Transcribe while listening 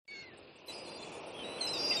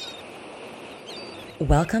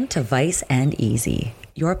Welcome to Vice and Easy,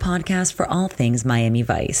 your podcast for all things Miami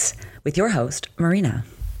Vice, with your host, Marina.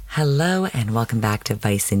 Hello and welcome back to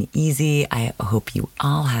Vice and Easy. I hope you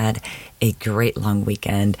all had a great long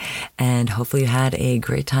weekend and hopefully you had a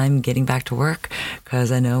great time getting back to work,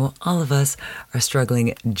 because I know all of us are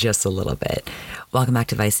struggling just a little bit. Welcome back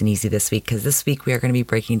to Vice and Easy this week, because this week we are going to be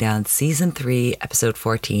breaking down Season 3, Episode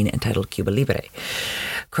 14, entitled Cuba Libre.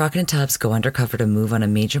 Crockett and Tubbs go undercover to move on a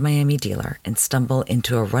major Miami dealer and stumble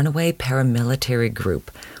into a runaway paramilitary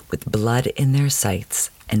group with blood in their sights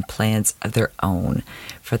and plans of their own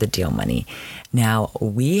for the deal money. Now,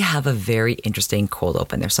 we have a very interesting cold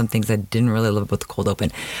open. There's some things I didn't really love about the cold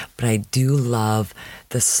open, but I do love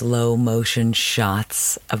the slow motion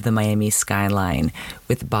shots of the Miami skyline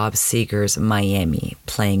with Bob Seger's Miami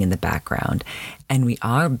playing in the background. And we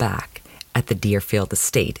are back at the Deerfield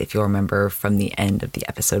estate, if you'll remember from the end of the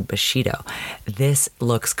episode Bushido. This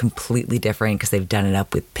looks completely different because they've done it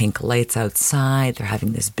up with pink lights outside. They're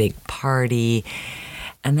having this big party.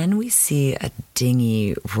 And then we see a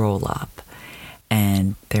dinghy roll up,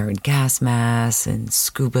 and they're in gas masks and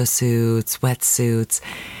scuba suits, wetsuits.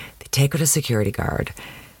 They take out a security guard,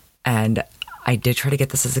 and I did try to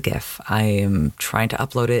get this as a GIF. I am trying to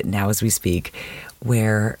upload it now as we speak,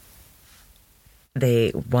 where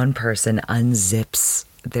one person unzips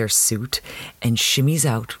their suit and shimmies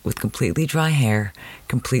out with completely dry hair,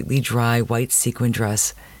 completely dry white sequin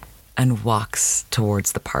dress, and walks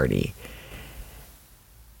towards the party.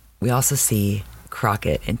 We also see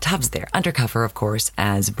Crockett and Tubbs there, undercover, of course,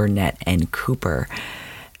 as Burnett and Cooper.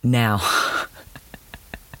 Now,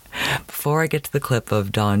 before I get to the clip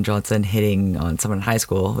of Don Johnson hitting on someone in high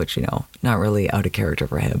school, which, not really out of character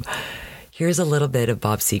for him, here's a little bit of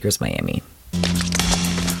Bob Seger's Miami.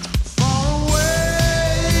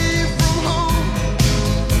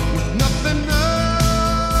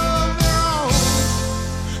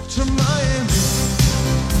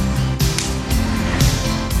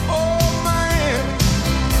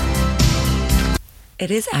 It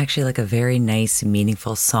is actually like a very nice,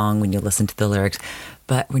 meaningful song when you listen to the lyrics.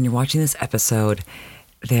 But when you're watching this episode,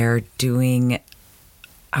 they're doing,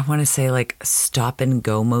 I want to say like stop and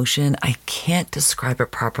go motion. I can't describe it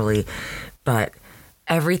properly, but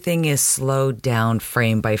everything is slowed down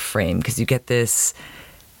frame by frame, because you get this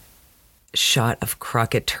shot of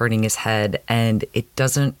Crockett turning his head and it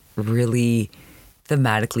doesn't really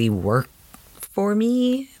thematically work for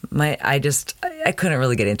me. I couldn't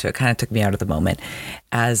really get into it. It kind of took me out of the moment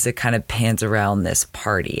as it kind of pans around this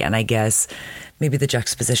party. And I guess maybe the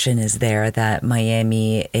juxtaposition is there that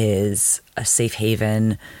Miami is a safe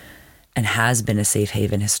haven and has been a safe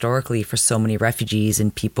haven historically for so many refugees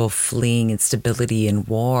and people fleeing instability and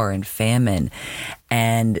war and famine.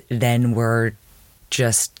 And then we're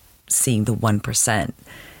just seeing the 1%,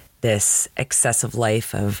 this excessive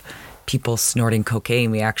life of people snorting cocaine.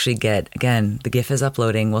 We actually get, again, the GIF is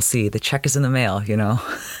uploading. We'll see. The check is in the mail,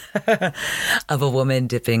 of a woman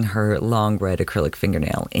dipping her long red acrylic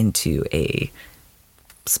fingernail into a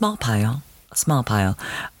small pile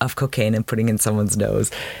of cocaine and putting in someone's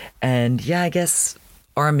nose. And yeah, I guess,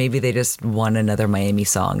 or maybe they just won another Miami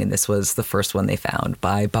song and this was the first one they found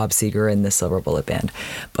by Bob Seger and the Silver Bullet Band.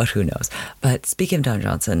 But who knows? But speaking of Don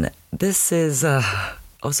Johnson, this is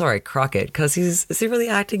Crockett, because is he really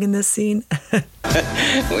acting in this scene?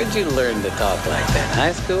 Where'd you learn to talk like that?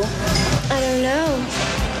 High school? I don't know.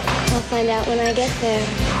 I'll find out when I get there.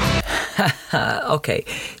 Okay,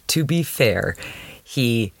 to be fair,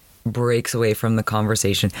 he breaks away from the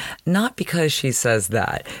conversation, not because she says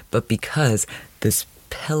that, but because this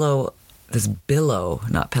billow of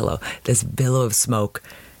smoke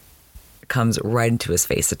comes right into his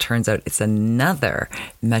face. It turns out it's another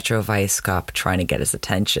Metro Vice cop trying to get his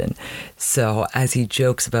attention. So as he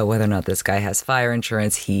jokes about whether or not this guy has fire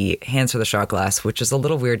insurance, he hands her the shot glass, which is a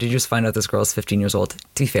little weird. Did you just find out this girl is 15 years old?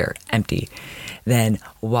 To be fair, empty. Then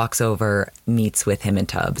walks over, meets with him and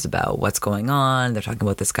Tubbs about what's going on. They're talking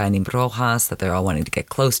about this guy named Rojas that they're all wanting to get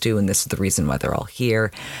close to, and this is the reason why they're all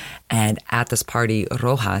here. And at this party,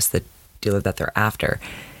 Rojas, the dealer that they're after,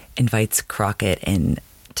 invites Crockett and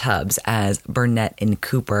Tubbs as Burnett and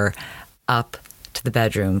Cooper up to the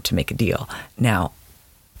bedroom to make a deal. Now,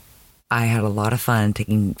 I had a lot of fun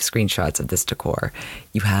taking screenshots of this decor.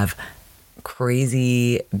 You have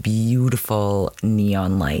crazy, beautiful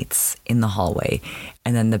neon lights in the hallway,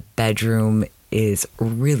 and then the bedroom is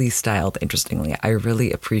really styled interestingly. I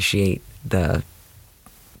really appreciate the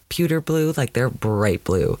pewter blue, like they're bright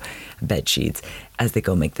blue bed sheets as they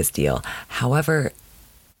go make this deal. However,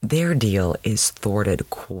 their deal is thwarted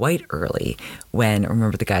quite early when,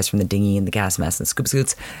 remember the guys from the dinghy and the gas mask and scuba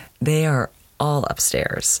suits, they are all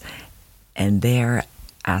upstairs. and they're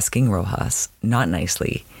asking Rojas, not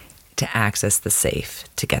nicely, to access the safe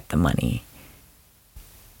to get the money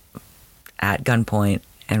at gunpoint,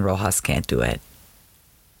 and Rojas can't do it.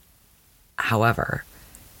 However,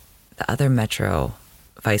 the other Metro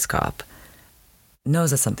vice cop knows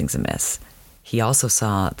that something's amiss. He also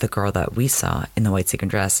saw the girl that we saw in the white sequin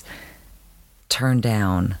dress turn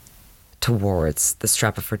down towards the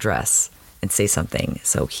strap of her dress and say something,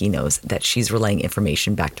 so he knows that she's relaying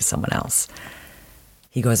information back to someone else.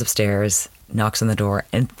 He goes upstairs, knocks on the door,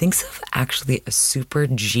 and thinks of actually a super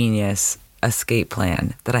genius escape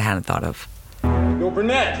plan that I hadn't thought of. Yo,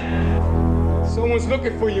 Burnett, someone's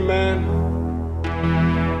looking for you, man.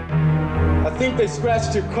 I think they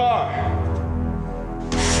scratched your car.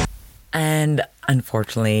 And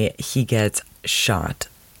unfortunately, he gets shot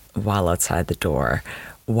while outside the door.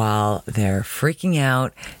 While they're freaking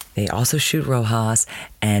out, they also shoot Rojas,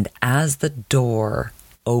 and as the door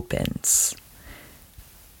opens,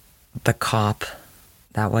 the cop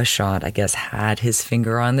that was shot, I guess, had his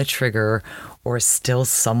finger on the trigger or is still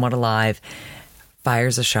somewhat alive,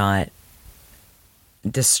 fires a shot,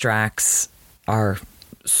 distracts our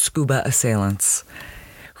scuba assailants,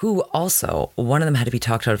 who also, one of them had to be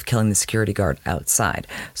talked out of killing the security guard outside.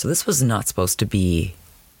 So this was not supposed to be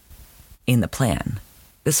in the plan.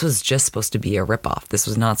 This was just supposed to be a ripoff. This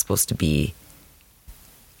was not supposed to be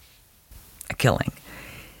a killing.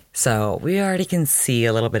 So we already can see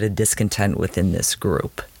a little bit of discontent within this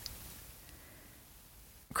group.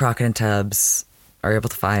 Crockett and Tubbs are able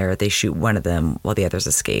to fire. They shoot one of them while the others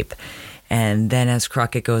escape. And then as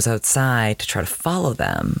Crockett goes outside to try to follow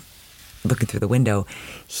them, looking through the window,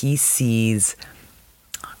 he sees,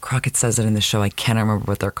 Crockett says it in the show, I can't remember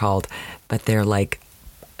what they're called, but they're like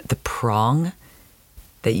the prong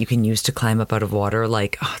that you can use to climb up out of water.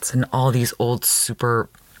 Like, it's in all these old super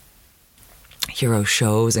hero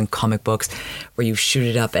shows and comic books where you shoot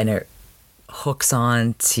it up and it hooks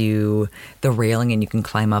on to the railing and you can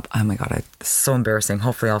climb up. Oh my God, it's so embarrassing.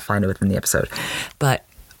 Hopefully I'll find it within the episode. But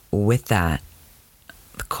with that,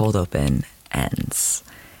 the cold open ends.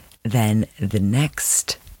 Then the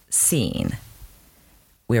next scene,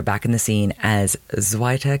 we are back in the scene as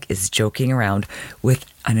Zwitek is joking around with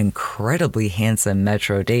an incredibly handsome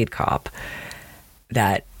Metro Dade cop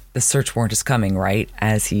that the search warrant is coming, right?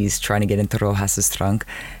 As he's trying to get into Rojas's trunk.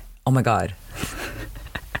 Oh my God.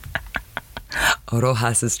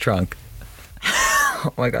 Rojas's trunk.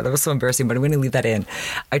 Oh my God, that was so embarrassing, but I'm going to leave that in.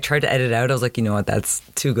 I tried to edit it out. I was like, you know what? That's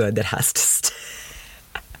too good. That has to stay.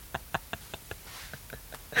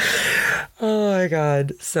 Oh my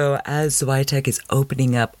God. So as Zwitek is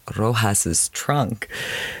opening up Rojas's trunk,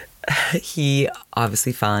 he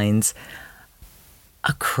obviously finds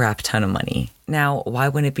a crap ton of money. Now, why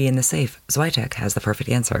wouldn't it be in the safe? Zwitek has the perfect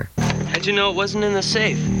answer. How'd you know it wasn't in the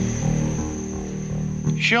safe?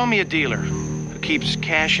 Show me a dealer who keeps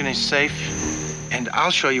cash in his safe, and I'll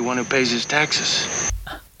show you one who pays his taxes.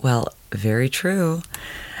 Well, very true.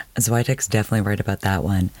 Zwitek's definitely right about that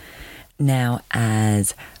one. Now,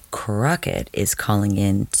 as Crockett is calling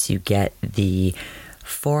in to get the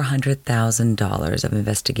 $400,000 of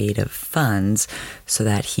investigative funds so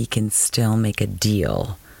that he can still make a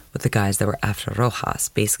deal with the guys that were after Rojas.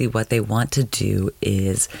 Basically, what they want to do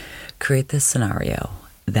is create this scenario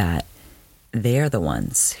that they're the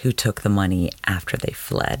ones who took the money after they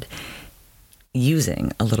fled,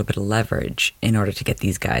 using a little bit of leverage in order to get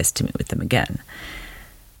these guys to meet with them again.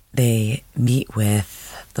 They meet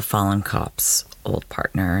with the fallen cop's old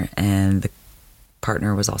partner, and the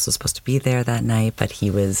partner was also supposed to be there that night, but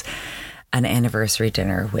he was an anniversary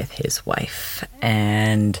dinner with his wife.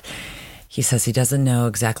 And he says he doesn't know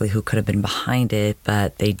exactly who could have been behind it,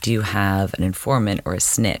 but they do have an informant or a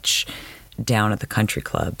snitch down at the country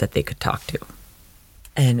club that they could talk to.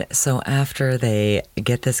 And so after they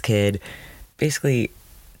get this kid, basically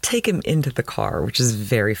take him into the car, which is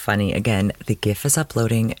very funny. Again, the GIF is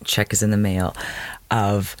uploading, check is in the mail,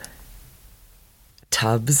 of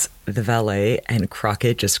Tubbs, the valet, and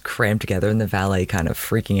Crockett just crammed together, and the valet kind of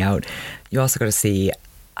freaking out. You also got to see,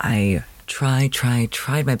 I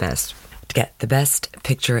tried my best to get the best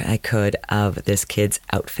picture I could of this kid's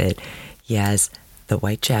outfit. He has the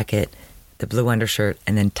white jacket, the blue undershirt,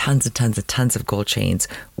 and then tons of gold chains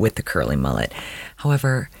with the curly mullet.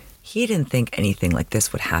 However, he didn't think anything like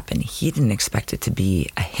this would happen. He didn't expect it to be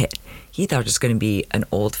a hit. He thought it was going to be an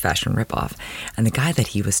old-fashioned ripoff. And the guy that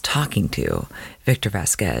he was talking to, Victor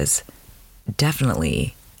Vasquez,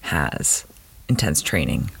 definitely has intense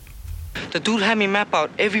training. The dude had me map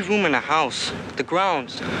out every room in the house, the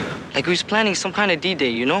grounds. Like he was planning some kind of D-Day,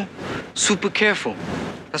 you know? Super careful.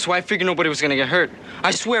 That's why I figured nobody was gonna get hurt.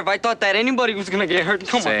 I swear, if I thought that anybody was gonna get hurt,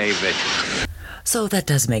 come on. Save it. So that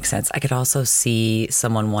does make sense. I could also see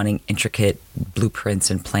someone wanting intricate blueprints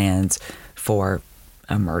and plans for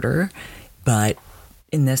a murder, but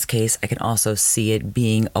in this case, I can also see it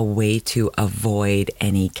being a way to avoid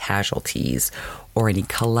any casualties or any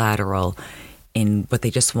collateral. And what they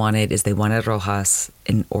just wanted is they wanted Rojas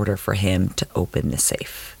in order for him to open the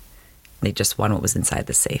safe. They just wanted what was inside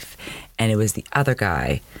the safe. And it was the other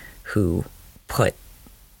guy who put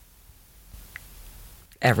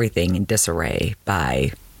everything in disarray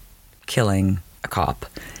by killing a cop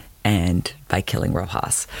and by killing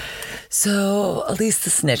Rojas. So at least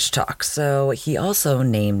the snitch talks. So he also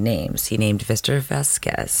named names. He named Victor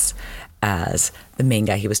Vasquez as the main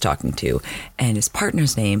guy he was talking to, and his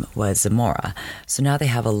partner's name was Zamora. So now they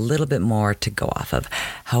have a little bit more to go off of.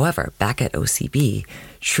 However, back at OCB,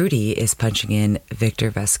 Trudy is punching in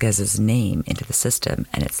Victor Vasquez's name into the system,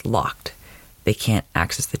 and it's locked. They can't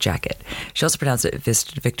access the jacket. She also pronounced it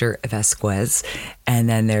Victor Vasquez, and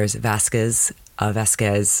then there's Vasquez,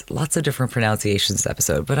 lots of different pronunciations this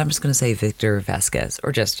episode, but I'm just going to say Victor Vasquez,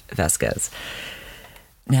 or just Vasquez.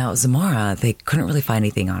 Now, Zamora, they couldn't really find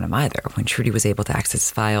anything on him either. When Trudy was able to access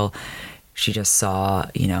his file, she just saw,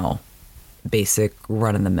 basic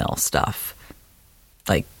run-of-the-mill stuff.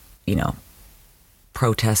 Like,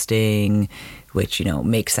 protesting, which,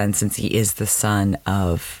 makes sense since he is the son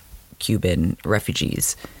of Cuban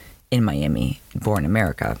refugees in Miami, born in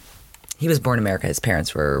America. He was born in America. His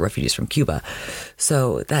parents were refugees from Cuba.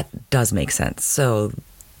 So that does make sense. So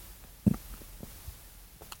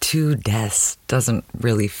 2 deaths doesn't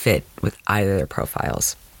really fit with either of their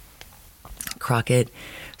profiles. Crockett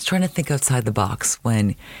was trying to think outside the box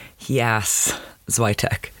when he asks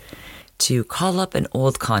Zwitek to call up an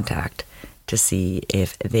old contact to see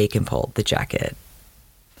if they can pull the jacket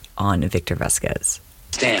on Victor Vasquez.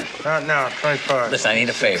 Stan, Not now, 25. listen, I need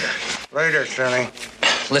a favor. Later, Sonny.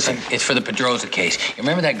 Listen, it's for the Pedroza case. You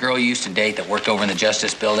remember that girl you used to date that worked over in the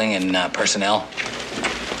Justice Building in personnel?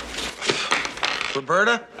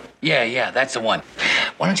 Roberta? Yeah, that's the one.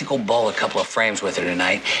 Why don't you go bowl a couple of frames with her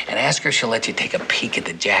tonight and ask her if she'll let you take a peek at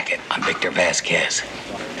the jacket on Victor Vasquez?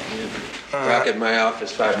 Rock at my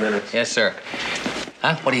office, 5 minutes. Yes, sir.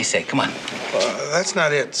 Huh? What do you say? Come on. That's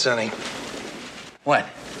not it, Sonny. What?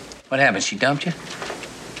 What happened? She dumped you?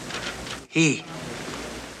 He.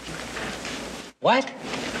 What?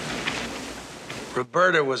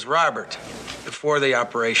 Roberta was Robert before the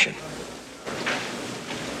operation.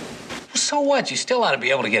 So what? You still ought to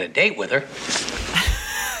be able to get a date with her.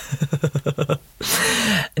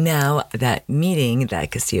 Now, that meeting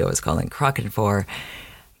that Castillo is calling Crockett for,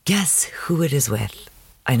 guess who it is with?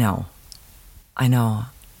 I know.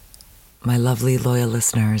 My lovely, loyal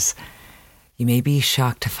listeners, you may be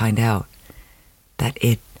shocked to find out that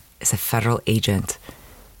it is a federal agent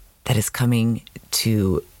that is coming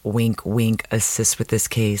to wink, wink, assist with this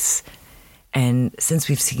case. And since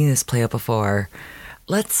we've seen this play out before,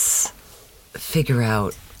 let's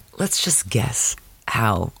just guess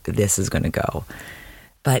how this is going to go.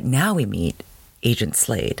 But now we meet Agent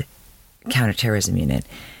Slade, counterterrorism unit.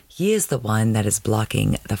 He is the one that is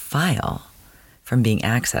blocking the file from being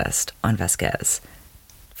accessed on Vasquez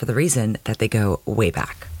for the reason that they go way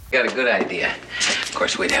back. Got a good idea. Of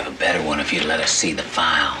course, we'd have a better one if you'd let us see the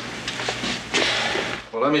file.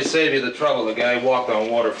 Well, let me save you the trouble. The guy walked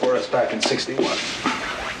on water for us back in 61.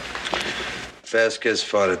 Vasquez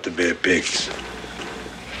fought at the Bear Pigs.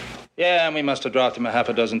 Yeah, and we must have dropped him a half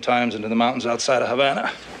a dozen times into the mountains outside of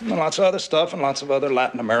Havana. And lots of other stuff and lots of other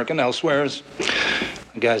Latin American elsewheres.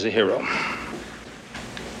 The guy's a hero.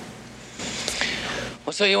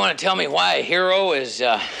 Well, so you want to tell me why a hero is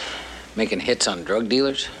making hits on drug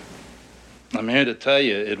dealers? I'm here to tell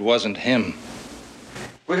you it wasn't him.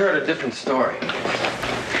 We heard a different story.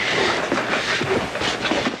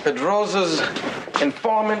 Pedroza's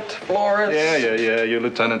informant, Flores. Yeah. Your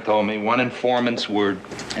lieutenant told me. One informant's word.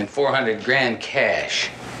 And 400 grand cash.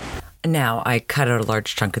 Now, I cut out a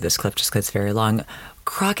large chunk of this clip just because it's very long.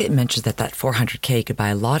 Crockett mentions that $400K could buy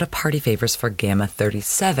a lot of party favors for Gamma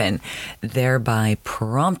 37, thereby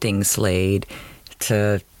prompting Slade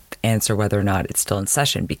to answer whether or not it's still in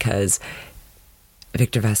session, because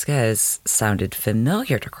Victor Vasquez sounded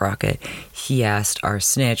familiar to Crockett. He asked our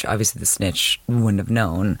snitch. Obviously, the snitch wouldn't have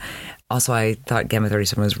known. Also, I thought Gamma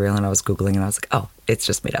 37 was real, and I was Googling, and I was like, oh, it's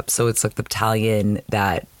just made up. So it's like the battalion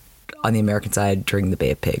that on the American side during the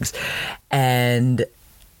Bay of Pigs. And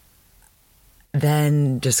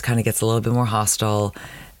then just kind of gets a little bit more hostile.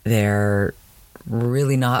 They're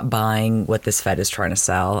really not buying what this Fed is trying to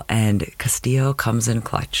sell, and Castillo comes in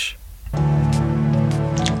clutch.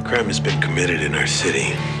 Crime has been committed in our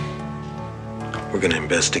city. We're gonna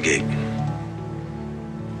investigate.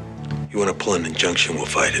 You wanna pull an injunction, we'll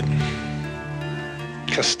fight it.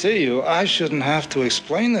 Castillo, I shouldn't have to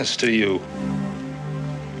explain this to you.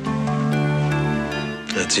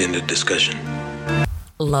 That's the end of discussion.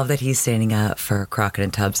 Love that he's standing up for Crockett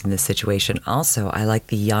and Tubbs in this situation. Also, I like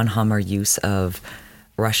the Jan Hammer use of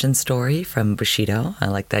Russian Story from Bushido. I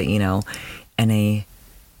like that, in a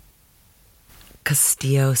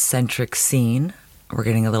Castillo-centric scene, we're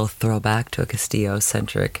getting a little throwback to a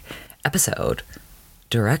Castillo-centric episode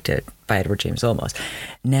directed by Edward James Olmos.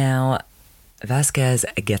 Now, Vasquez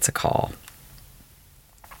gets a call.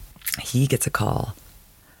 He gets a call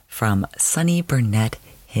from Sonny Burnett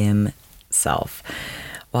himself.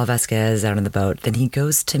 While Vasquez is out on the boat, then he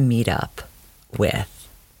goes to meet up with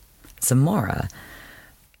Zamora.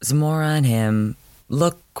 Zamora and him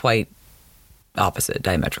look quite opposite,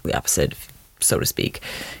 diametrically opposite, so to speak.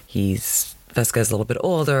 Vasquez a little bit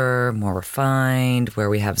older, more refined, where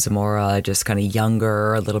we have Zamora just kind of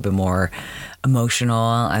younger, a little bit more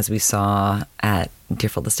emotional, as we saw at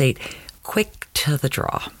Deerfield Estate, quick to the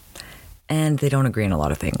draw. And they don't agree on a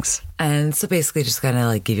lot of things. And so basically just kind of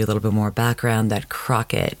like give you a little bit more background that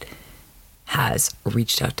Crockett has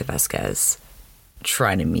reached out to Vasquez,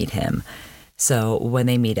 trying to meet him. So when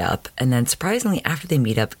they meet up, and then surprisingly after they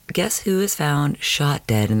meet up, guess who is found shot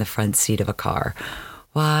dead in the front seat of a car?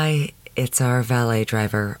 Why, it's our valet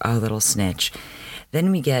driver, our little snitch.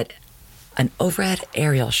 Then we get an overhead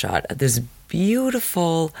aerial shot of this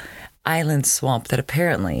beautiful island swamp that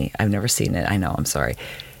apparently, I've never seen it, I know, I'm sorry,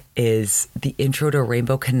 is the intro to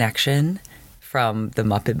Rainbow Connection from the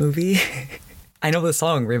Muppet movie. I know the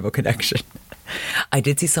song Rainbow Connection. I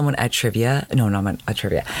did see someone at trivia,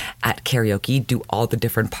 at karaoke do all the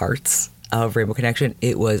different parts of Rainbow Connection.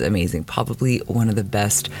 It was amazing. Probably one of the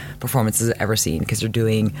best performances I've ever seen because they're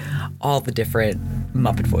doing all the different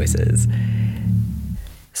Muppet voices.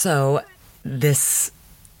 So this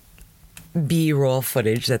B-roll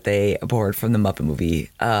footage that they borrowed from the Muppet movie,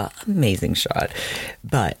 amazing shot.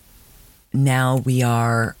 But now we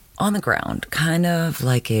are on the ground, kind of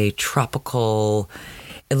like a tropical.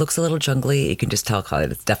 It looks a little jungly. You can just tell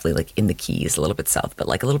it's definitely like in the Keys, a little bit south, but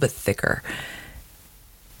like a little bit thicker.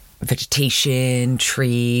 Vegetation,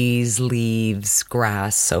 trees, leaves,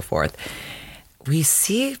 grass, so forth. We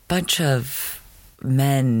see a bunch of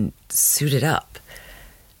men suited up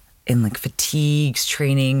in like fatigues,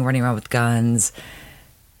 training, running around with guns.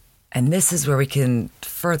 And this is where we can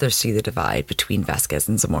further see the divide between Vasquez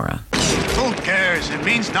and Zamora. Who cares? It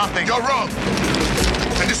means nothing. You're wrong.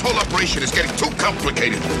 And this whole operation is getting too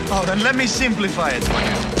complicated. Oh, then let me simplify it.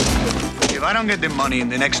 If I don't get the money in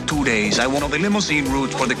the next 2 days, I won't know the limousine route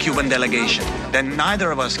for the Cuban delegation. Then neither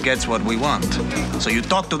of us gets what we want. So you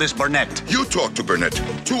talk to this Burnett. You talk to Burnett.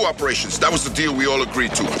 2 operations. That was the deal we all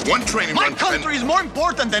agreed to. 1 training My run. country is more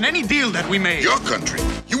important than any deal that we made. Your country?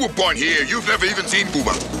 You were born here. You've never even seen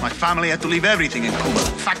Cuba. My family had to leave everything in Cuba.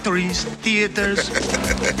 Factories, theaters.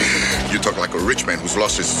 You talk like a rich man who's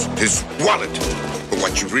lost his wallet. But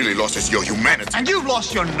what you really lost is your humanity. And you've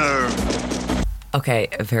lost your nerve. Okay,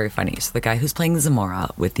 very funny. So the guy who's playing Zamora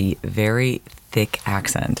with the very thick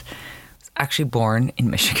accent was actually born in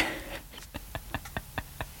Michigan.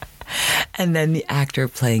 And then the actor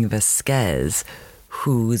playing Vasquez,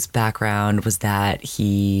 whose background was that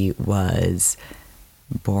he was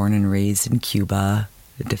born and raised in Cuba,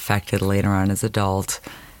 defected later on as an adult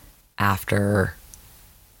after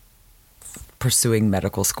pursuing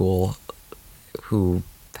medical school, who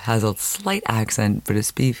has a slight accent but is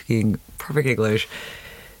speaking perfect English,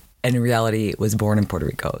 and in reality was born in Puerto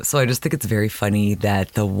Rico. So I just think it's very funny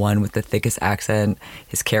that the one with the thickest accent,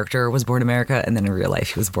 his character was born in America, and then in real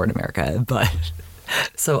life he was born in America. But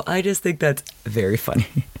so I just think that's very funny.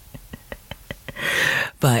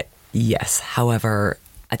 But yes, however,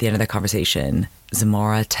 at the end of that conversation,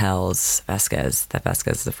 Zamora tells Vasquez that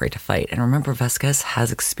Vasquez is afraid to fight. And remember, Vasquez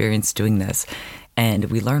has experience doing this.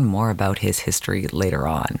 And we learn more about his history later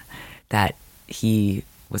on, that he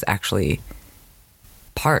was actually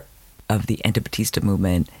part of the anti-Batista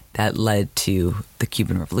movement that led to the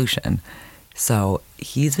Cuban Revolution. So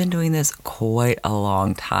he's been doing this quite a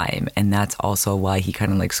long time. And that's also why he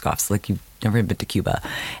kind of like scoffs, like, you've never been to Cuba.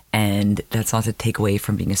 And that's not to take away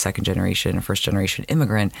from being a second generation or first generation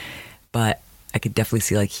immigrant, but I could definitely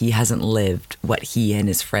see like he hasn't lived what he and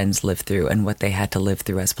his friends lived through and what they had to live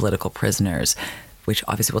through as political prisoners, which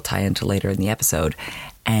obviously we'll tie into later in the episode,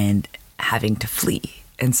 and having to flee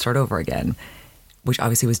and start over again, which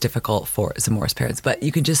obviously was difficult for Zamora's parents. But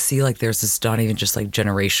you can just see like there's this not even just like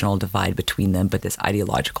generational divide between them, but this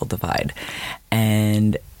ideological divide.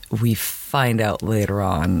 And we find out later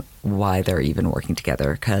on why they're even working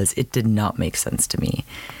together, because it did not make sense to me.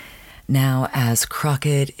 Now, as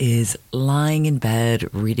Crockett is lying in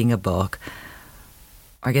bed reading a book,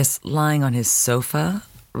 I guess lying on his sofa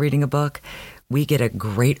reading a book, we get a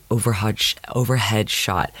great overhead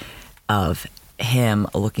shot of him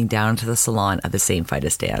looking down into the salon of the same fight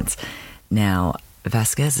dance. Now,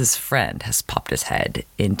 Vasquez's friend has popped his head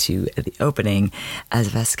into the opening as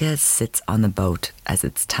Vasquez sits on the boat as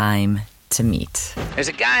it's time to meet. There's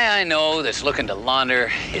a guy I know that's looking to launder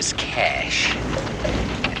his cash.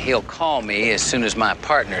 And he'll call me as soon as my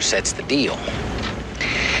partner sets the deal.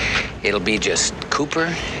 It'll be just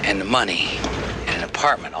Cooper and the money in an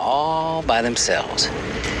apartment all by themselves.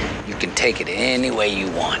 You can take it any way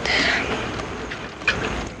you want.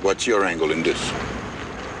 What's your angle in this?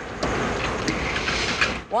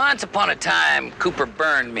 Once upon a time, Cooper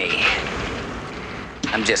burned me.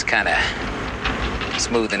 I'm just kind of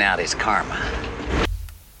smoothing out his karma.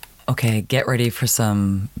 Okay, get ready for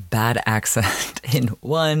some bad accent in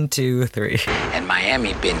 1, 2, 3. And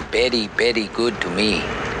Miami been Betty good to me.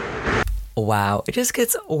 Wow, it just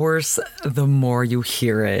gets worse the more you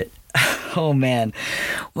hear it. Oh, man.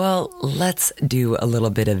 Well, let's do a little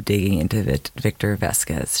bit of digging into Victor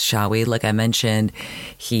Vasquez, shall we? Like I mentioned,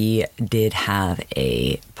 he did have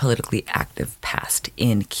a politically active past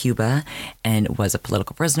in Cuba and was a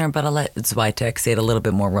political prisoner, but I'll let Zwitek say it a little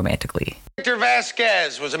bit more romantically. Victor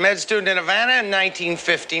Vasquez was a med student in Havana in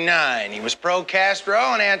 1959. He was pro-Castro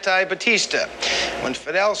and anti-Batista. When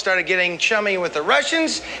Fidel started getting chummy with the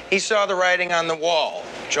Russians, he saw the writing on the wall,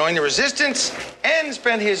 joined the resistance, and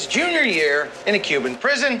spent his junior year in a Cuban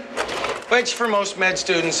prison, which for most med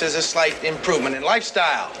students is a slight improvement in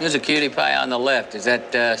lifestyle. There's a cutie pie on the left. Is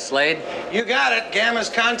that Slade? You got it. Gamma's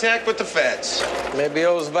contact with the feds. Maybe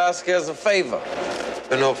owes Vasquez a favor.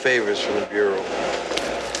 There are no favors from the Bureau.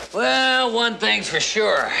 Well, one thing's for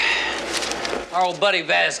sure. Our old buddy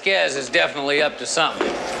Vasquez is definitely up to something.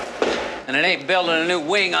 And it ain't building a new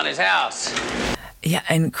wing on his house. Yeah,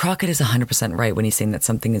 and Crockett is 100% right when he's saying that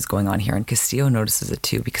something is going on here. And Castillo notices it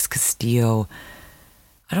too, because Castillo,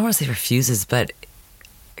 I don't want to say refuses, but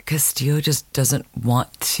Castillo just doesn't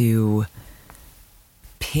want to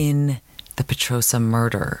pin the Petrosa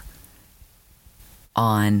murder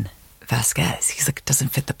on Vasquez. He's like, it doesn't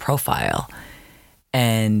fit the profile.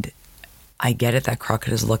 And I get it that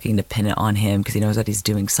Crockett is looking to pin it on him because he knows that he's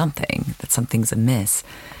doing something, that something's amiss.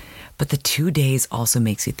 But the 2 days also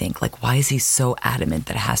makes you think, like, why is he so adamant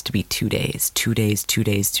that it has to be 2 days, 2 days, 2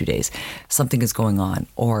 days, 2 days? Something is going on,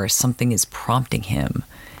 or something is prompting him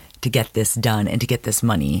to get this done and to get this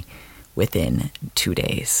money within 2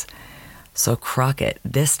 days. So Crockett,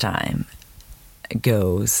 this time,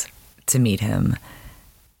 goes to meet him,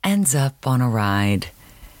 ends up on a ride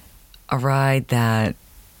that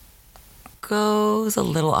goes a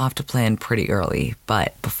little off to plan pretty early.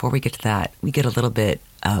 But before we get to that, we get a little bit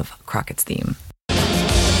of Crockett's theme.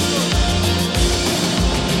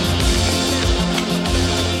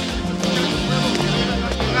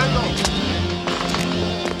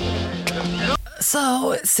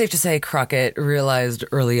 So it's safe to say Crockett realized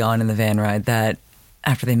early on in the van ride that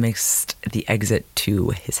after they mixed the exit to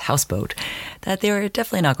his houseboat, that they were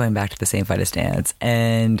definitely not going back to the same fight stance.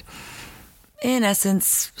 And in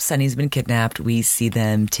essence, Sonny's been kidnapped. We see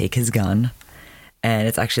them take his gun. And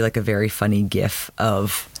it's actually like a very funny gif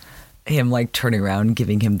of him like turning around,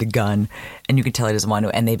 giving him the gun. And you can tell he doesn't want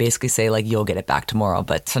to. And they basically say like, you'll get it back tomorrow.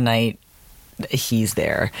 But tonight he's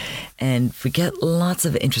there. And we get lots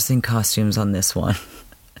of interesting costumes on this one.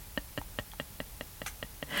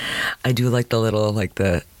 I do like the little, like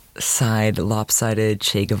the side lopsided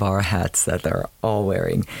Che Guevara hats that they're all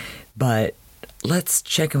wearing. But let's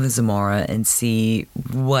check in with Zamora and see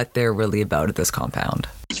what they're really about at this compound.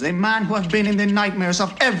 The man who has been in the nightmares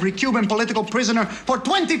of every Cuban political prisoner for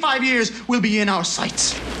 25 years will be in our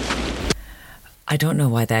sights. I don't know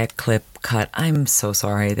why that clip cut. I'm so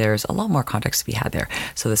sorry. There's a lot more context to be had there.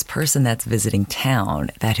 So this person that's visiting town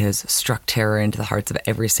that has struck terror into the hearts of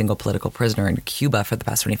every single political prisoner in Cuba for the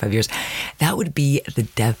past 25 years, that would be the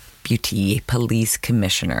deputy police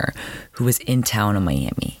commissioner who was in town in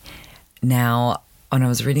Miami. Now, when I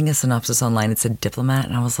was reading a synopsis online, it said diplomat,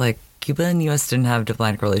 and I was like, Cuba and the U.S. didn't have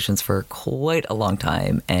diplomatic relations for quite a long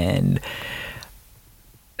time, and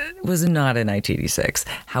it was not in 1986.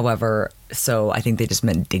 However, so I think they just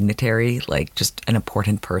meant dignitary, like just an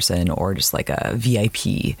important person or just like a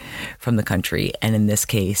VIP from the country. And in this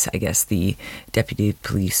case, I guess the deputy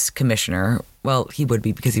police commissioner, well, he would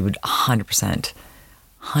be because he would 100%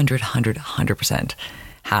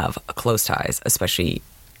 have close ties, especially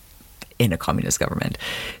in a communist government.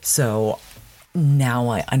 So now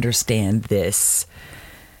I understand this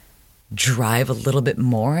drive a little bit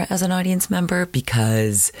more as an audience member,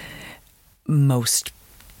 because most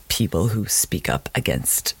people who speak up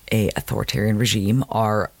against a authoritarian regime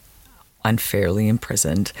are unfairly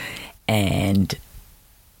imprisoned and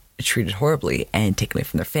treated horribly and taken away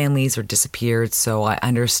from their families or disappeared. So I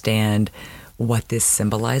understand what this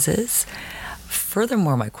symbolizes.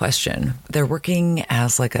 Furthermore, my question, they're working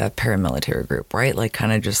as like a paramilitary group, right? Like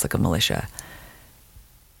kind of just like a militia.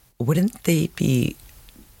 Wouldn't they be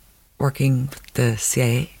working with the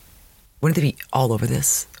CIA? Wouldn't they be all over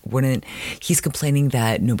this? He's complaining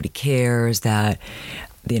that nobody cares, that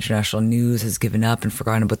the international news has given up and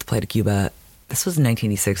forgotten about the plight of Cuba. This was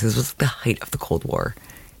 1986. This was the height of the Cold War.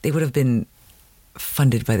 They would have been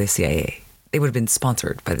funded by the CIA. They would have been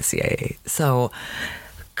sponsored by the CIA. So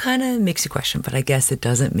kind of makes you question, but I guess it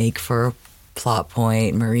doesn't make for a plot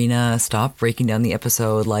point. Marina, stop breaking down the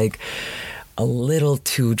episode like a little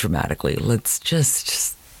too dramatically. Let's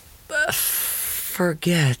just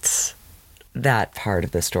forget that part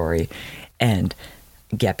of the story and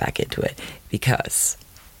get back into it, because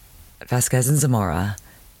Vasquez and Zamora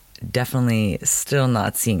definitely still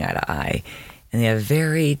not seeing eye to eye, and they have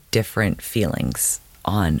very different feelings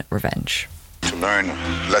on revenge. To learn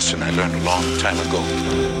a lesson I learned a long time ago.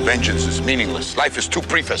 Vengeance is meaningless. Life is too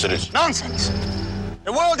brief as it is. Nonsense.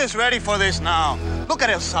 The world is ready for this now. Look at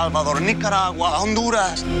El Salvador, Nicaragua,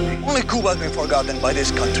 Honduras. Only Cuba has been forgotten by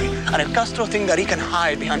this country. And if Castro thinks that he can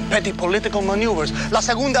hide behind petty political maneuvers, La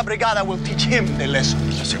Segunda Brigada will teach him the lesson.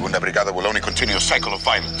 La Segunda Brigada will only continue a cycle of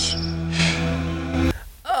violence.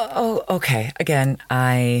 Oh, okay. Again,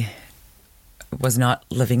 I was not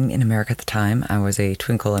living in America at the time. I was a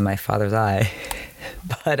twinkle in my father's eye.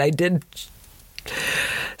 But I did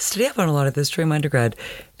study up on a lot of this during my undergrad.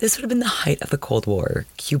 This would have been the height of the Cold War.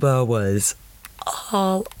 Cuba was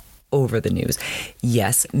all over the news.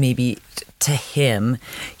 Yes, maybe to him,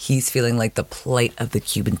 he's feeling like the plight of the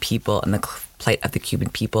Cuban people and the plight of the Cuban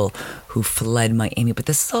people who fled Miami. But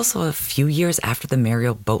this is also a few years after the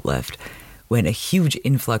Mariel boat lift, when a huge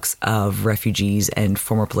influx of refugees and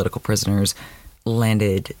former political prisoners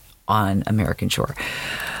landed on American shore.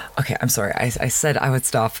 Okay, I'm sorry. I said I would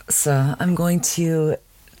stop, so I'm going to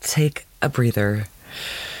take a breather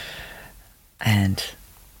and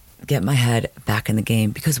get my head back in the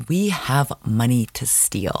game, because we have money to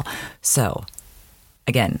steal. So,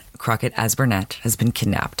 again, Crockett as Burnett has been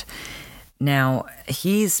kidnapped. Now,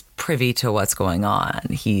 he's privy to what's going on.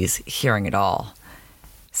 He's hearing it all.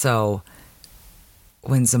 So,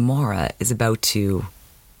 when Zamora is about to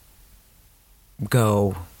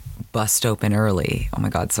go bust open early, oh my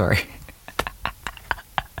God, sorry.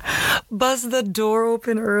 Bust the door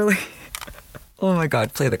open early. Oh my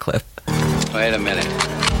God, play the clip. Wait a minute.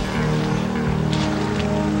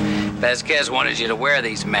 Vasquez wanted you to wear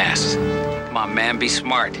these masks. Come on, man, be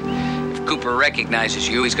smart. If Cooper recognizes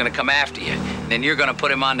you, he's gonna come after you. And then you're gonna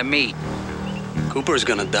put him on to me. Cooper's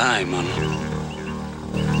gonna die, man.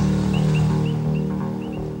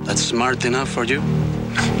 That's smart enough for you?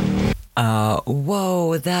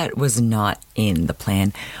 Whoa, that was not in the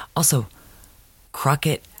plan. Also,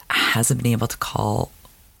 Crockett hasn't been able to call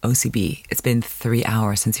OCB. It's been 3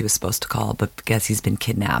 hours since he was supposed to call, but guess he's been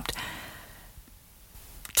kidnapped.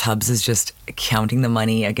 Tubbs is just counting the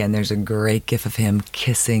money. Again, there's a great gif of him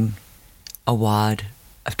kissing a wad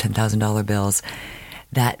of $10,000 bills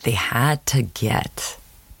that they had to get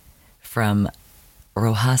from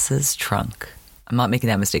Rojas's trunk. I'm not making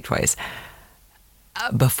that mistake twice.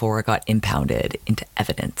 Before it got impounded into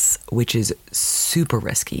evidence, which is super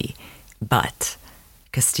risky. But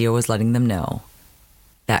Castillo was letting them know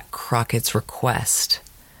that Crockett's request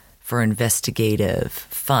for investigative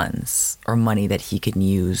funds or money that he could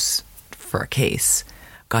use for a case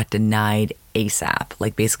got denied ASAP.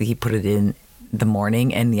 Like, basically he put it in the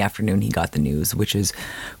morning, and in the afternoon he got the news, which is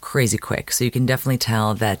crazy quick. So you can definitely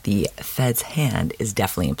tell that the Fed's hand is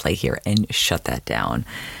definitely in play here and shut that down.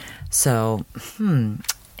 So,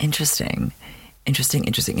 interesting.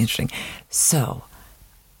 So,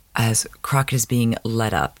 as Crockett is being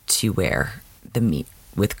led up to where the meet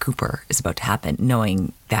with Cooper is about to happen,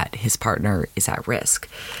 knowing that his partner is at risk,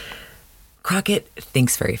 Crockett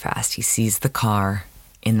thinks very fast. He sees the car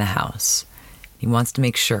in the house. He wants to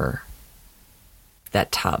make sure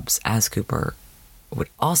that Tubbs, as Cooper, would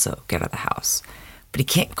also get out of the house. But he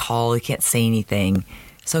can't call, he can't say anything.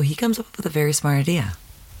 So he comes up with a very smart idea.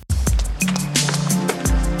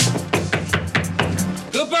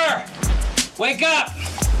 Cooper! Wake up!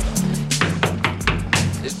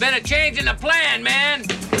 There's been a change in the plan, man!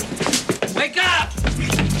 Wake up!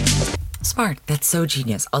 Smart. That's so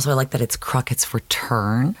genius. Also, I like that it's Crockett's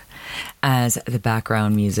return. as the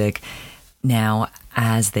background music. Now,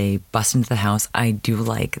 as they bust into the house, I do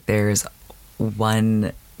like there's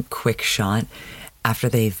one quick shot after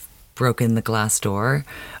they've broken the glass door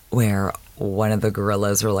where one of the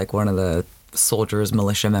guerrillas or like one of the soldiers,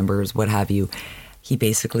 militia members, what have you, he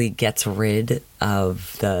basically gets rid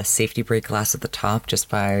of the safety brake glass at the top just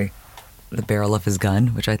by the barrel of his gun,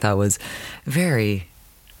 which I thought was very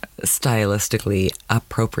stylistically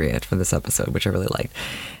appropriate for this episode, which I really liked.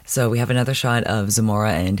 So we have another shot of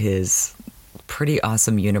Zamora and his pretty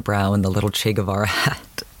awesome unibrow and the little Che Guevara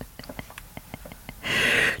hat.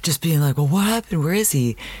 Just being like, well, what happened? Where is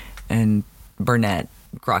he? And Burnett,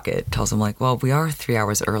 Crockett, tells him like, well, we are 3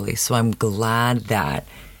 hours early. So I'm glad that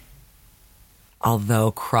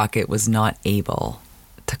although Crockett was not able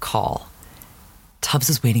to call, Tubbs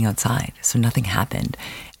was waiting outside. So nothing happened.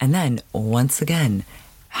 And then once again,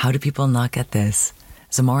 how do people not get this?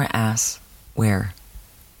 Zamora asks where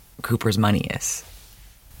Cooper's money is.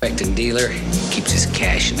 Suspecting dealer keeps his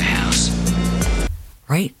cash in the house.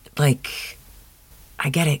 Right? Like, I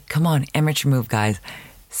get it. Come on, amateur move, guys.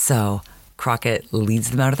 So Crockett leads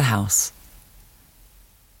them out of the house,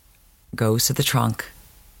 goes to the trunk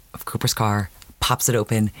of Cooper's car, pops it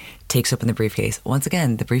open, takes open the briefcase. Once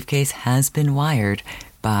again, the briefcase has been wired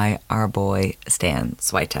by our boy Stan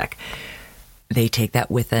Switek. They take that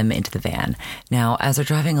with them into the van. Now, as they're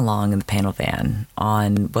driving along in the panel van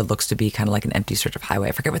on what looks to be kind of like an empty stretch of highway,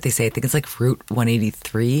 I forget what they say. I think it's like Route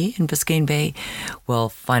 183 in Biscayne Bay. We'll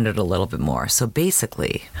find out a little bit more. So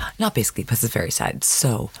basically, not basically, because it's very sad.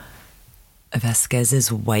 So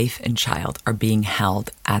Vasquez's wife and child are being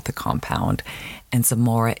held at the compound, and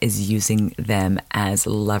Zamora is using them as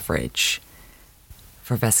leverage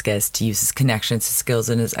for Vasquez to use his connections, his skills,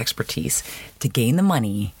 and his expertise to gain the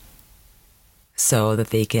money so that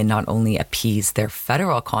they can not only appease their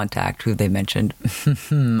federal contact, who they mentioned,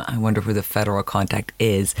 I wonder who the federal contact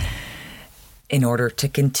is, in order to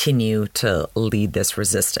continue to lead this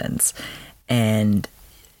resistance. And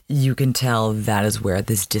you can tell that is where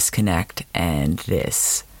this disconnect and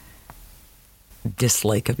this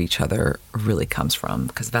dislike of each other really comes from,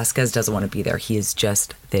 because Vasquez doesn't want to be there. He is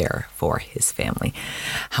just there for his family.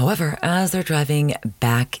 However, as they're driving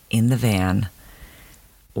back in the van,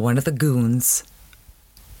 one of the goons,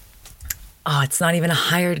 it's not even a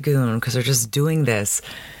hired goon because they're just doing this.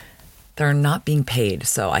 They're not being paid,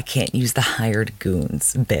 so I can't use the hired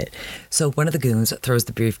goons bit. So one of the goons throws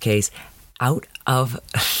the briefcase out of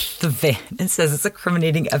the van and says it's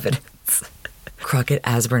incriminating evidence. Crockett,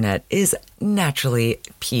 as Burnett, is naturally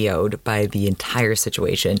PO'd by the entire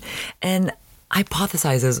situation and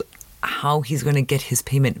hypothesizes how he's going to get his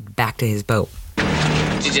payment back to his boat.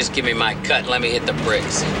 You just give me my cut and let me hit the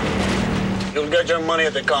bricks. You'll get your money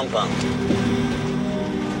at the compound.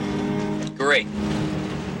 Great.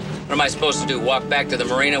 What am I supposed to do, walk back to the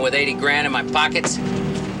marina with 80 grand in my pockets?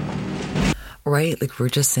 Right, like we're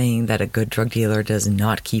just saying that a good drug dealer does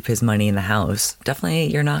not keep his money in the house.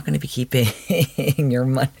 Definitely, you're not going to be keeping your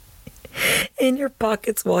money in your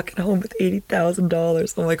pockets walking home with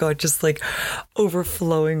 $80,000. Oh my God, just like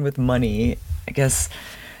overflowing with money. I guess,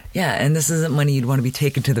 yeah, and this isn't money you'd want to be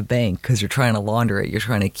taken to the bank because you're trying to launder it. You're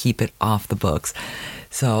trying to keep it off the books.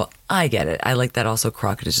 So I get it. I like that also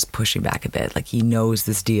Crockett is just pushing back a bit. Like he knows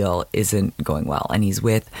this deal isn't going well. And he's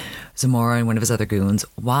with Zamora and one of his other goons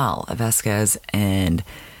while Vasquez and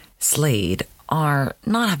Slade are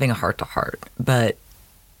not having a heart-to-heart. But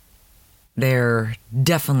they're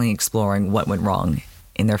definitely exploring what went wrong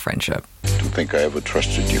in their friendship. I don't think I ever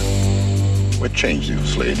trusted you. What changed you,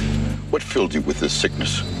 Slade? What filled you with this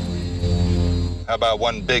sickness? How about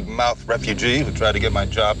one big mouth refugee who tried to get my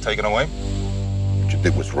job taken away? What you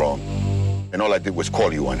did was wrong. And all I did was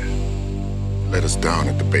call you on it. Let us down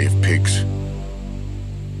at the Bay of Pigs.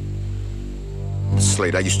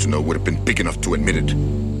 Slade, I used to know, would have been big enough to admit it.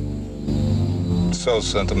 So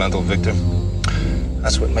sentimental, Victor.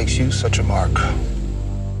 That's what makes you such a mark.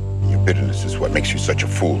 Your bitterness is what makes you such a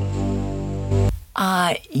fool.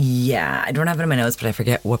 Yeah, I don't have it in my notes, but I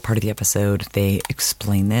forget what part of the episode they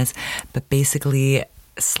explain this. But basically,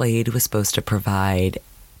 Slade was supposed to provide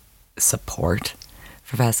support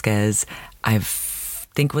for Vasquez. I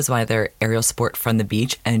think it was either aerial support from the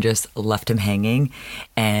beach and just left him hanging.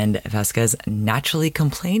 And Vasquez naturally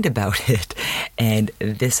complained about it. And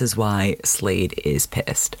this is why Slade is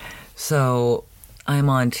pissed. So I'm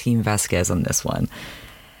on Team Vasquez on this one.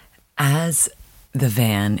 As the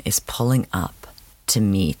van is pulling up to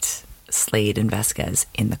meet Slade and Vasquez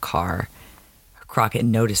in the car, Crockett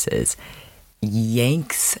notices,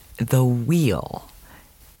 yanks the wheel,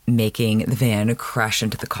 making the van crash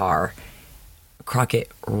into the car.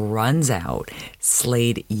 Crockett runs out.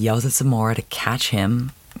 Slade yells at Zamora to catch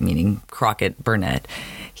him, meaning Crockett Burnett.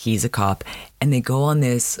 He's a cop. And they go on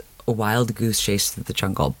this wild goose chase through the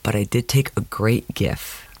jungle. But I did take a great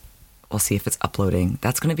GIF. We'll see if it's uploading.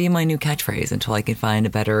 That's going to be my new catchphrase until I can find a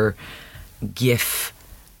better GIF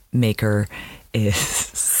maker.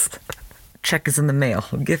 Is check is in the mail.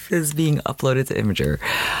 GIF is being uploaded to Imager.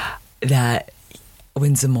 That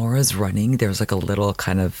when Zamora's running, there's like a little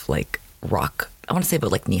kind of like rock, I want to say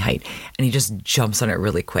about like knee height, and he just jumps on it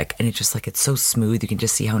really quick, and it's just like, it's so smooth. You can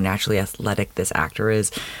just see how naturally athletic this actor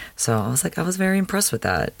is. So I was very impressed with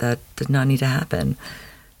that. That did not need to happen.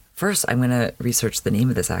 First, I'm going to research the name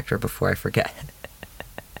of this actor before I forget.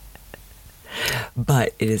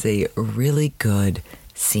 But it is a really good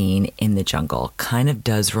scene in the jungle. Kind of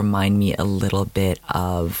does remind me a little bit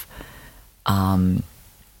of Back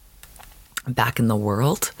in the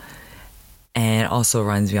World. And also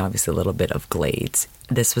reminds me, obviously, a little bit of Glades.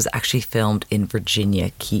 This was actually filmed in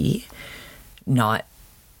Virginia Key. Not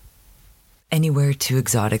anywhere too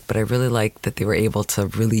exotic, but I really like that they were able to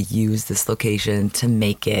really use this location to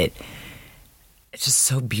make it just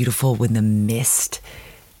so beautiful when the mist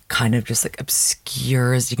kind of just like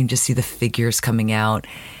obscures. You can just see the figures coming out.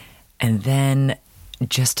 And then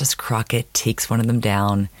just as Crockett takes one of them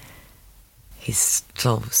down, he's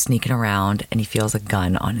still sneaking around and he feels a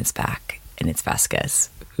gun on his back. And it's Vasquez,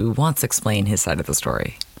 who wants to explain his side of the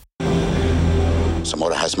story.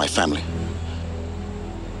 Zamora has my family.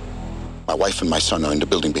 My wife and my son are in the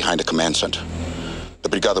building behind the command center. The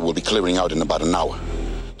brigada will be clearing out in about an hour.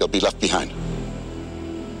 They'll be left behind.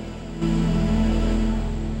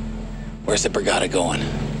 Where's the brigada going?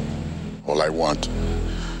 All I want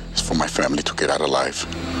is for my family to get out alive.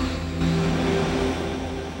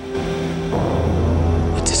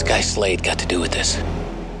 What's this guy Slade got to do with this?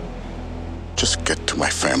 Just get to my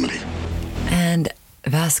family. And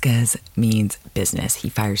Vasquez means business. He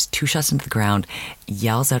fires 2 shots into the ground,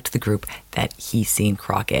 yells out to the group that he's seen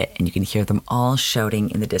Crockett, and you can hear them all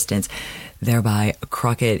shouting in the distance. Thereby,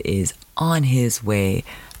 Crockett is on his way,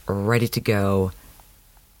 ready to go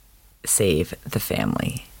save the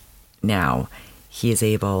family. Now, he is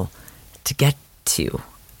able to get to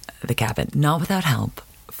the cabin, not without help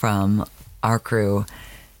from our crew,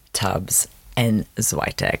 Tubbs and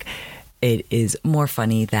Zwitek. It is more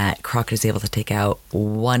funny that Crockett is able to take out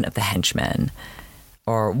one of the henchmen,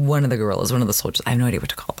 or one of the guerrillas, one of the soldiers. I have no idea what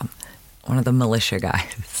to call them. One of the militia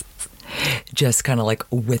guys. Just kind of like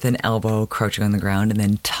with an elbow crouching on the ground, and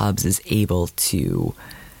then Tubbs is able to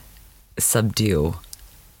subdue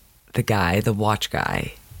the guy, the watch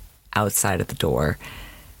guy, outside of the door.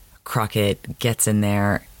 Crockett gets in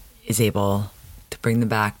there, is able to bring them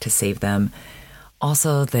back to save them.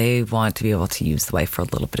 Also, they want to be able to use the wife for a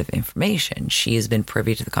little bit of information. She has been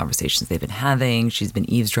privy to the conversations they've been having. She's been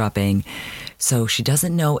eavesdropping. So she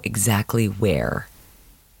doesn't know exactly where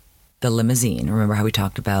the limousine, remember how we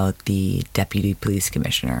talked about the deputy police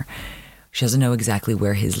commissioner? She doesn't know exactly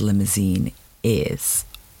where his limousine is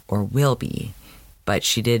or will be, but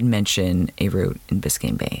she did mention a route in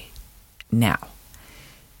Biscayne Bay. Now,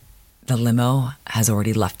 the limo has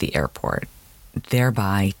already left the airport,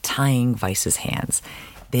 thereby tying Vice's hands.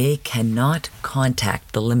 They cannot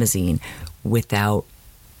contact the limousine without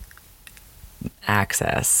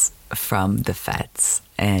access from the feds.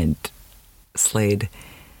 And Slade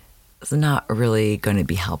is not really going to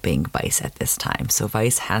be helping Vice at this time. So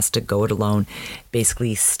Vice has to go it alone,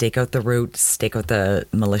 basically stake out the route, stake out the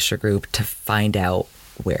militia group to find out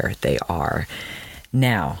where they are.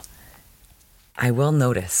 Now, I will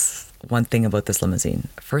notice one thing about this limousine.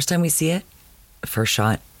 First time we see it, first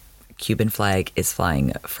shot, Cuban flag is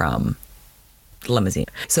flying from the limousine.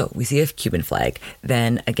 So we see a Cuban flag.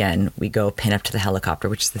 Then again, we go pin up to the helicopter,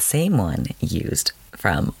 which is the same one used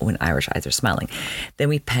from When Irish Eyes Are Smiling. Then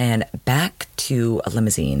we pan back to a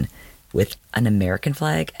limousine with an American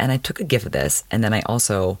flag. And I took a GIF of this, and then I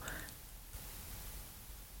also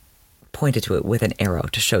pointed to it with an arrow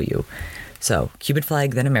to show you. So Cuban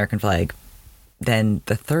flag, then American flag. Then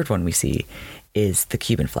the third one we see is the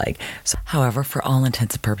Cuban flag. So, however, for all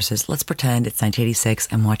intents and purposes, let's pretend it's 1986.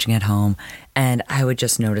 I'm watching at home, and I would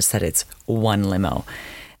just notice that it's one limo.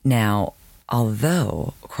 Now,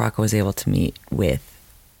 although Crockett was able to meet with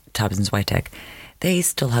Tubbs and Zwitek, they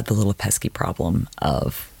still had the little pesky problem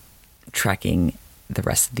of tracking the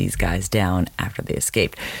rest of these guys down after they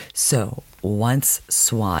escaped. So once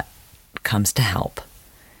SWAT comes to help,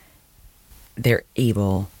 they're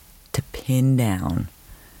able to pin down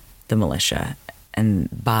the militia and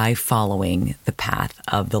by following the path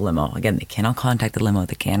of the limo. Again, they cannot contact the limo.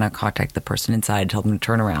 They cannot contact the person inside, tell them to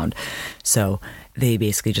turn around. So they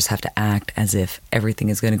basically just have to act as if everything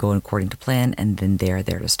is going to go according to plan, and then they're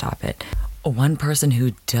there to stop it. One person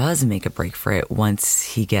who does make a break for it once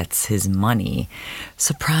he gets his money,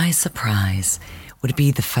 surprise, surprise, would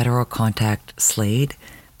be the federal contact Slade,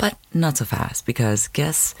 but not so fast, because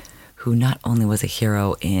guess who not only was a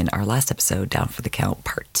hero in our last episode, Down for the Count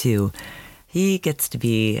Part 2, he gets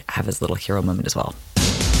to have his little hero moment as well.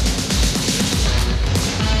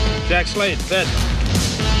 Jack Slade, dead.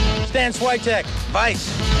 Stan Switek,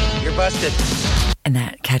 Vice, you're busted. And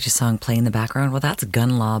that catchy song playing in the background, well, that's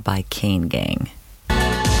Gun Law by Kane Gang.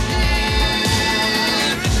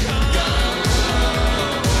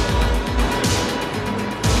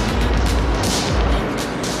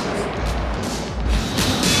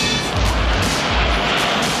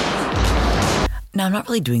 Now, I'm not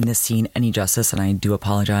really doing this scene any justice, and I do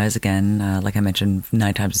apologize. Again, like I mentioned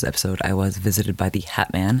 9 times this episode, I was visited by the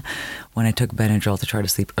Hat Man when I took Benadryl to try to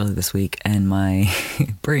sleep early this week, and my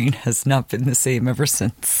brain has not been the same ever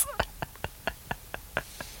since.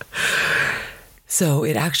 So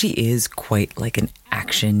it actually is quite like an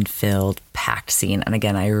action-filled, packed scene. And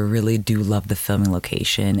again, I really do love the filming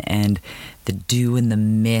location, and the dew and the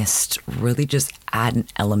mist really just add an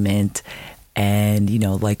element. And, you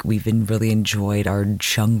know, like we've really enjoyed our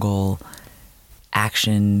jungle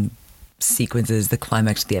action sequences, the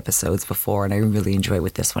climax of the episodes before, and I really enjoy it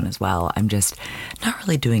with this one as well. I'm just not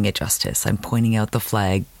really doing it justice. I'm pointing out the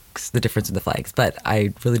flags, the difference in the flags, but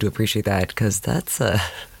I really do appreciate that because that's a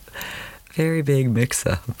very big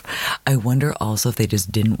mix-up. I wonder also if they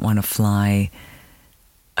just didn't want to fly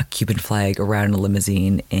a Cuban flag around in a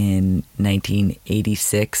limousine in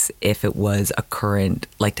 1986 if it was a current,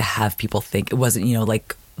 like, to have people think it wasn't, you know,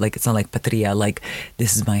 like it's not like patria, like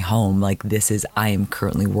this is my home, like I am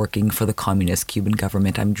currently working for the communist Cuban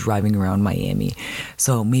government, I'm driving around Miami.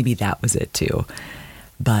 So maybe that was it too.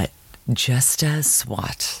 But just as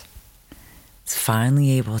SWAT is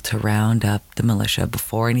finally able to round up the militia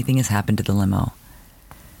before anything has happened to the limo,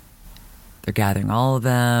 they're gathering all of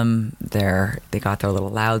them. They got their little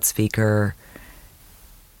loudspeaker.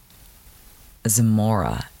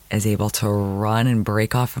 Zamora is able to run and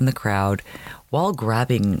break off from the crowd while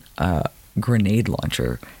grabbing a grenade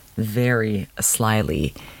launcher very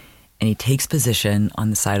slyly. And he takes position on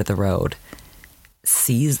the side of the road,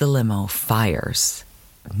 sees the limo, fires,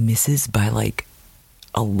 misses by like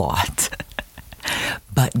a lot.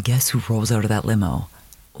 But guess who rolls out of that limo?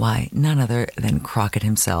 Why, none other than Crockett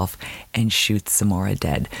himself, and shoots Zamora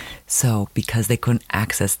dead. So because they couldn't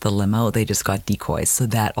access the limo, they just got decoys. So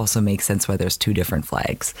that also makes sense why there's 2 different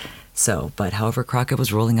flags. So, but however, Crockett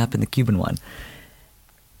was rolling up in the Cuban one.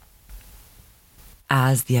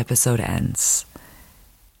 As the episode ends,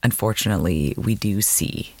 unfortunately, we do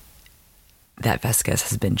see that Vasquez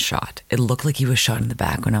has been shot. It looked like he was shot in the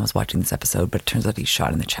back when I was watching this episode, but it turns out he's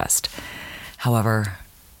shot in the chest. However,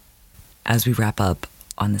 as we wrap up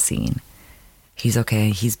on the scene, he's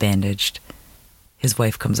okay, he's bandaged. His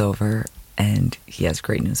wife comes over, and he has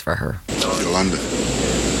great news for her. Yolanda,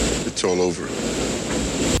 it's all over.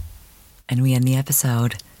 And we end the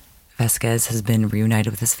episode. Vasquez has been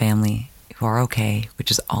reunited with his family, who are okay,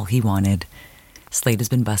 which is all he wanted. Slade has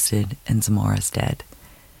been busted, and Zamora's dead.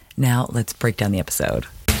 Now, let's break down the episode.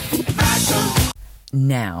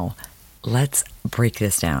 Now, let's break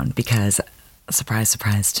this down, because surprise,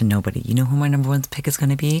 surprise to nobody, you know who my number 1 pick is going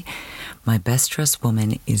to be? My best dressed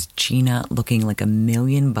woman is Gina, looking like $1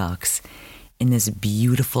 million in this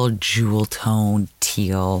beautiful jewel tone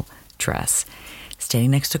teal dress,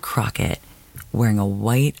 standing next to Crockett, wearing a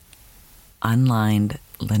white unlined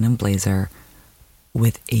linen blazer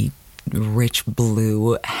with a rich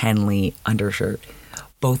blue Henley undershirt.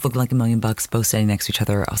 Both look like $1 million, both standing next to each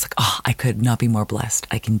other. I was like, oh, I could not be more blessed.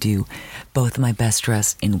 I can do both of my best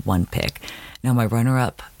dress in one pick. Now, my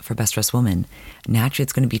runner-up for best dressed woman, naturally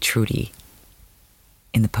it's going to be Trudy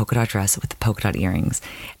in the polka dot dress with the polka dot earrings.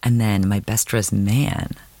 And then my best dressed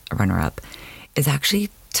man, runner-up, is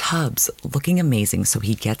actually Tubbs, looking amazing. So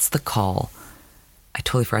he gets the call. I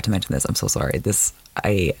totally forgot to mention this. I'm so sorry.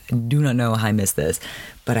 I do not know how I missed this,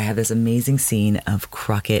 but I have this amazing scene of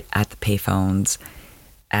Crockett at the payphones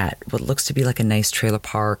at what looks to be like a nice trailer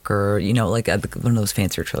park, or, you know, like one of those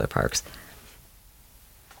fancier trailer parks.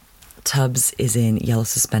 Tubbs is in yellow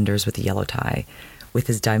suspenders with a yellow tie, with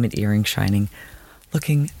his diamond earring shining,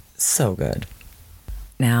 looking so good.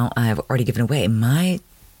 Now, I've already given away my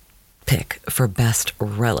pick for best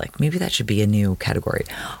relic. Maybe that should be a new category.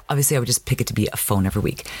 Obviously, I would just pick it to be a phone every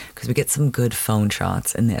week, because we get some good phone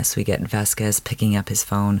shots in this. We get Vasquez picking up his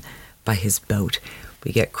phone by his boat.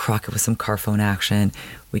 We get Crockett with some car phone action.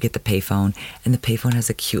 We get the payphone, and the payphone has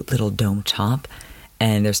a cute little dome top.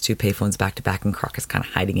 And there's 2 payphones back to back, and Crockett's kind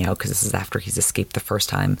of hiding out because this is after he's escaped the first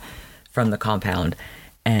time from the compound,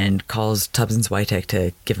 and calls Tubbs and Switek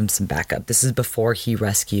to give him some backup. This is before he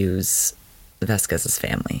rescues Vasquez's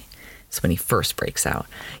family. It's when he first breaks out.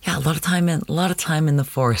 Yeah, a lot of time in the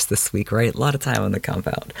forest this week, right? A lot of time on the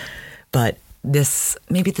compound. But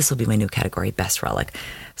maybe this will be my new category, best relic.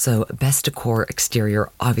 So best decor exterior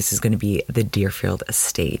obviously is going to be the Deerfield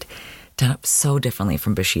estate, done up so differently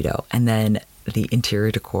from Bushido. And then the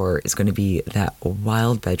interior decor is going to be that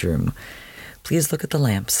wild bedroom. Please look at the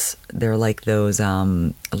lamps. They're like those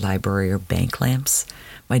library or bank lamps.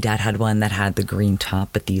 My dad had one that had the green top,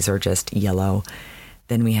 but these are just yellow.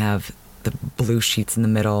 Then we have the blue sheets in the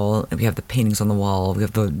middle. We have the paintings on the wall. We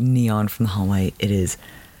have the neon from the hallway. It is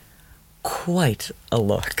quite a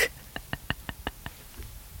look.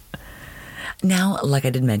 Now, like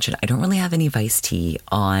I did mention, I don't really have any Vice tea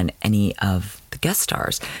on any of the guest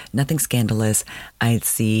stars. Nothing scandalous. I'd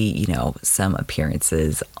see, some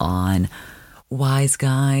appearances on Wise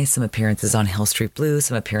Guy, some appearances on Hill Street Blues,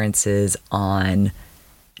 some appearances on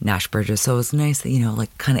Nash Bridges. So it was nice that,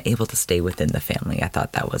 kind of able to stay within the family. I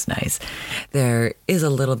thought that was nice. There is a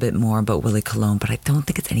little bit more about Willie Colon, but I don't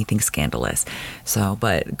think it's anything scandalous. So,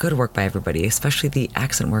 but good work by everybody, especially the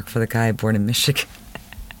accent work for the guy born in Michigan.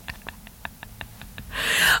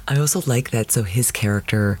 I also like that. So his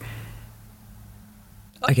character,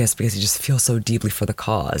 I guess because he just feels so deeply for the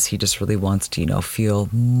cause, he just really wants to, feel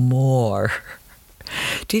more.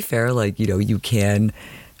 To be fair, you can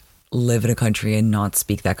live in a country and not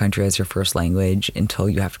speak that country as your first language until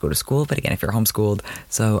you have to go to school. But again, if you're homeschooled,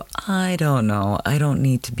 so I don't know. I don't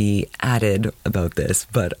need to be added about this,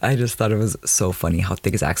 but I just thought it was so funny how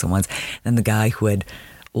thick his accent was. And the guy who had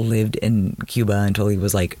lived in Cuba until he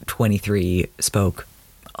was 23 spoke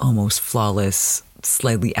almost flawless,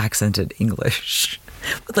 slightly accented English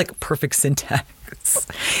with perfect syntax.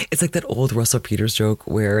 It's like that old Russell Peters joke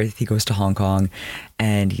where he goes to Hong Kong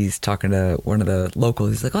and he's talking to one of the locals.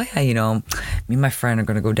 He's like, oh yeah, me and my friend are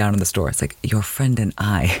going to go down to the store. It's like, your friend and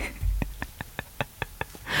I.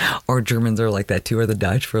 Or Germans are like that too, or the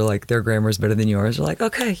Dutch, where their grammar is better than yours. They're like,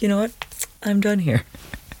 okay, you know what? I'm done here.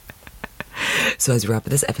 So as we wrap up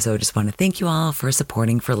this episode, I just want to thank you all for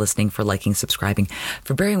supporting, for listening, for liking, subscribing,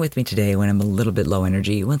 for bearing with me today when I'm a little bit low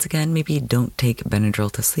energy. Once again, maybe don't take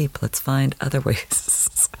Benadryl to sleep. Let's find other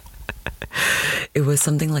ways. It was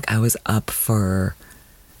something I was up for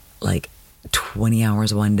 20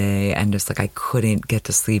 hours one day and just I couldn't get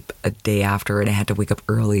to sleep a day after and I had to wake up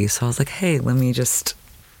early. So I was like, hey, let me just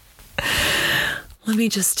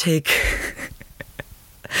take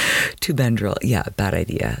 2 Benadryl. Yeah, bad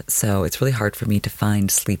idea. So it's really hard for me to find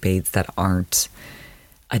sleep aids that aren't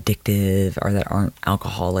addictive or that aren't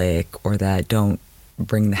alcoholic or that don't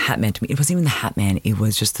bring the Hat Man to me. It wasn't even the Hat Man. It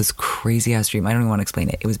was just this crazy ass dream. I don't even want to explain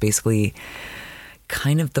it. It was basically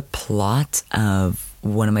kind of the plot of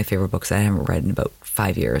one of my favorite books that I haven't read in about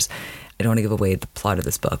 5 years. I don't want to give away the plot of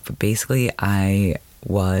this book, but basically I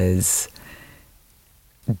was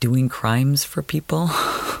doing crimes for people.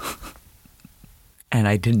 And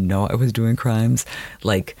I didn't know I was doing crimes,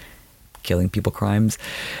 killing people crimes.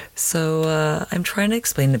 So I'm trying to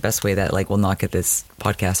explain the best way that will not get this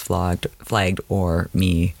podcast flagged or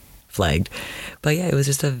me flagged. But yeah, it was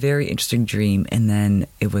just a very interesting dream. And then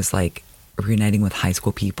it was reuniting with high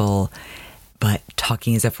school people, but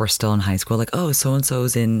talking as if we're still in high school. Oh,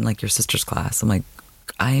 so-and-so's in your sister's class. I'm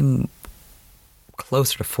I'm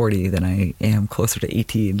closer to 40 than I am closer to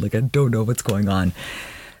 18. I don't know what's going on.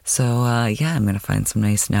 So, yeah, I'm going to find some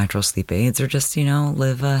nice natural sleep aids or just,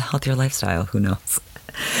 live a healthier lifestyle. Who knows?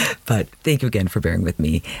 But thank you again for bearing with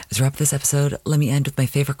me. As we wrap this episode, let me end with my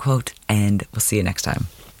favorite quote, and we'll see you next time.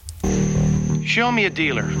 Show me a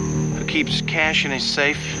dealer who keeps cash in his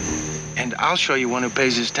safe, and I'll show you one who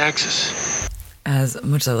pays his taxes. As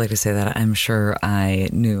much as I would like to say that, I'm sure I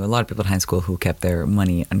knew a lot of people in high school who kept their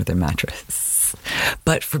money under their mattress.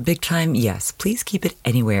 But for big time, yes, please keep it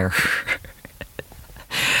anywhere.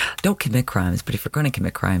 Don't commit crimes, but if you're going to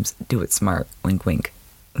commit crimes, do it smart. Wink, wink.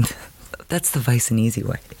 That's the Vice and Easy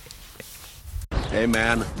way. Hey,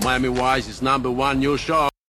 man, Miami Vice is #1 new show.